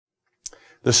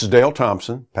This is Dale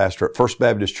Thompson, pastor at First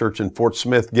Baptist Church in Fort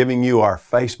Smith, giving you our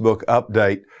Facebook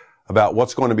update about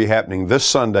what's going to be happening this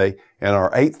Sunday in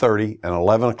our 8:30 and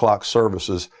 11 o'clock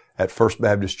services at First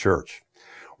Baptist Church.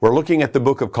 We're looking at the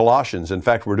book of Colossians. In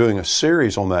fact, we're doing a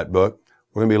series on that book.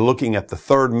 We're going to be looking at the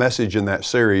third message in that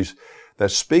series that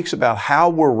speaks about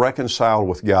how we're reconciled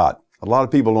with God. A lot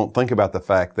of people don't think about the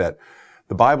fact that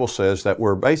the Bible says that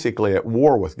we're basically at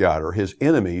war with God, or His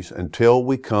enemies, until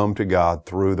we come to God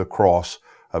through the cross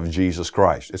of Jesus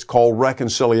Christ. It's called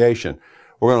reconciliation.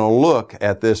 We're going to look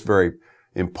at this very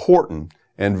important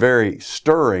and very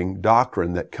stirring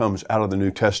doctrine that comes out of the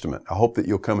New Testament. I hope that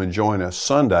you'll come and join us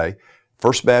Sunday,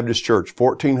 First Baptist Church,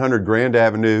 1400 Grand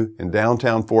Avenue in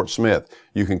downtown Fort Smith.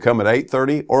 You can come at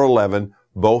 8:30 or 11.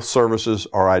 Both services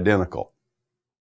are identical.